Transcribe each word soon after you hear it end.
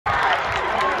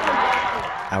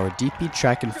Our DP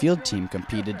track and field team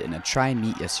competed in a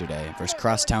tri-meet yesterday versus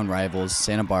crosstown rivals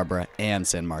Santa Barbara and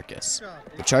San Marcos.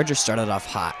 The Chargers started off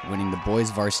hot, winning the boys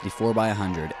varsity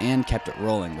 4x100 and kept it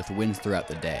rolling with wins throughout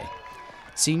the day.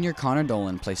 Senior Connor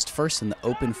Dolan placed first in the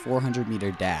open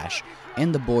 400-meter dash,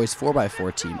 and the boys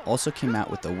 4x4 team also came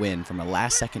out with a win from a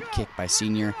last-second kick by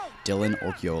senior Dylan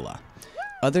Orkiola.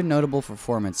 Other notable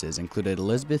performances included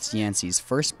Elizabeth Yancey's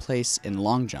first place in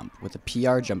long jump with a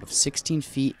PR jump of 16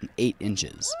 feet and 8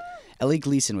 inches, Ellie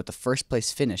Gleason with the first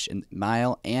place finish in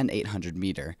mile and 800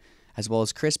 meter, as well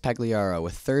as Chris Pagliaro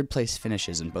with third place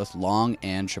finishes in both long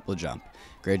and triple jump.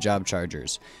 Great job,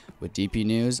 Chargers. With DP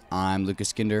News, I'm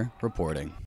Lucas Kinder reporting.